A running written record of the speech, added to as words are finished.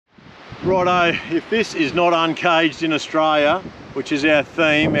Righto, if this is not Uncaged in Australia, which is our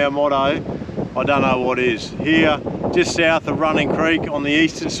theme, our motto, I don't know what is. Here, just south of Running Creek on the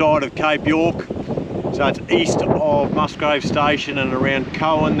eastern side of Cape York. So it's east of Musgrave Station and around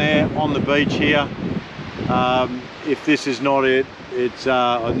Cohen there on the beach here. If this is not it, it's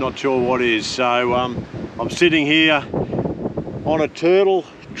I'm not sure what is. So I'm sitting here on a turtle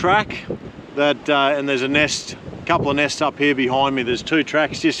track that, and there's a couple of nests up here behind me. There's two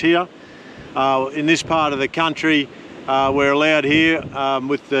tracks just here. In this part of the country, we're allowed here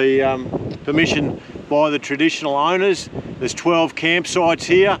with the permission by the traditional owners. There's 12 campsites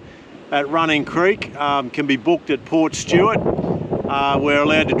here at Running Creek, can be booked at Port Stewart. We're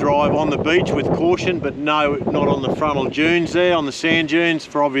allowed to drive on the beach with caution, but no, not on the frontal dunes there, on the sand dunes,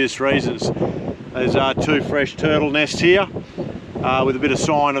 for obvious reasons. There's two fresh turtle nests here, with a bit of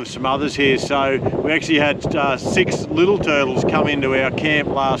sign of some others here. So we actually had 6 little turtles come into our camp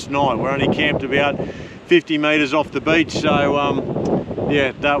last night. We're only camped about 50 metres off the beach, so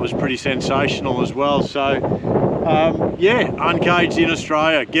yeah, that was pretty sensational as well. So yeah, Uncaged in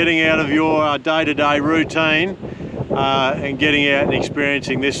Australia, getting out of your day-to-day routine and getting out and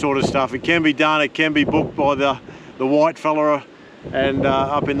experiencing this sort of stuff. It can be done, it can be booked by the white fella, and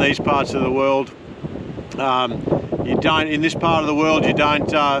up in these parts of the world, in this part of the world, you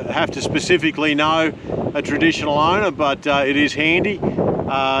don't have to specifically know a traditional owner, but it is handy,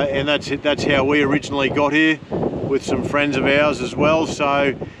 and that's how we originally got here with some friends of ours as well.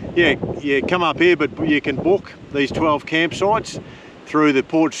 So yeah, come up here, but you can book these 12 campsites through the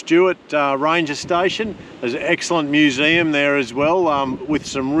Port Stewart Ranger Station. There's an excellent museum there as well, with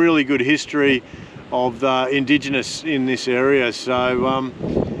some really good history of the Indigenous in this area. So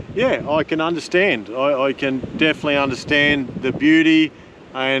yeah, I can understand. I can definitely understand the beauty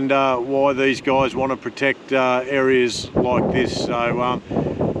and why these guys want to protect areas like this. So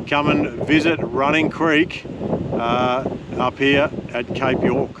come and visit Running Creek up here at Cape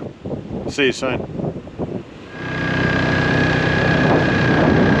York. See you soon.